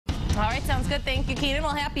All right, sounds good. Thank you, Keenan.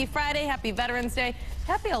 Well, happy Friday, happy Veterans Day.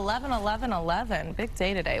 Happy 11/11/11. Big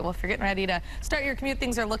day today. Well, if you're getting ready to start your commute,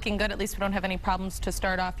 things are looking good. At least we don't have any problems to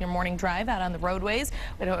start off your morning drive out on the roadways.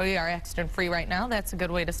 We are accident free right now. That's a good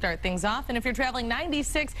way to start things off. And if you're traveling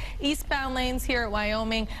 96 eastbound lanes here at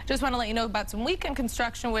Wyoming, just want to let you know about some weekend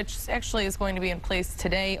construction, which actually is going to be in place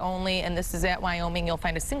today only. And this is at Wyoming. You'll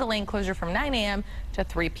find a single lane closure from 9 a.m. to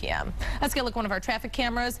 3 p.m. Let's get a look at one of our traffic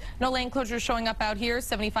cameras. No lane closures showing up out here.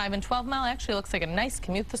 75 and 12 mile actually looks like a nice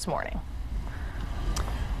commute this morning.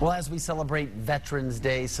 Well, as we celebrate Veterans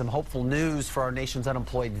Day, some hopeful news for our nation's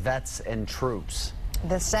unemployed vets and troops.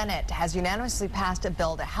 The Senate has unanimously passed a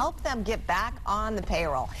bill to help them get back on the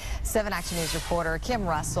payroll. 7 Action News reporter Kim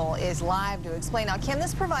Russell is live to explain. Now, Kim,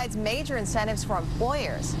 this provides major incentives for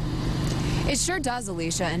employers. It sure does,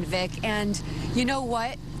 Alicia and Vic. And you know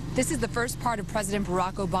what? This is the first part of President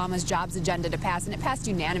Barack Obama's jobs agenda to pass, and it passed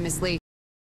unanimously.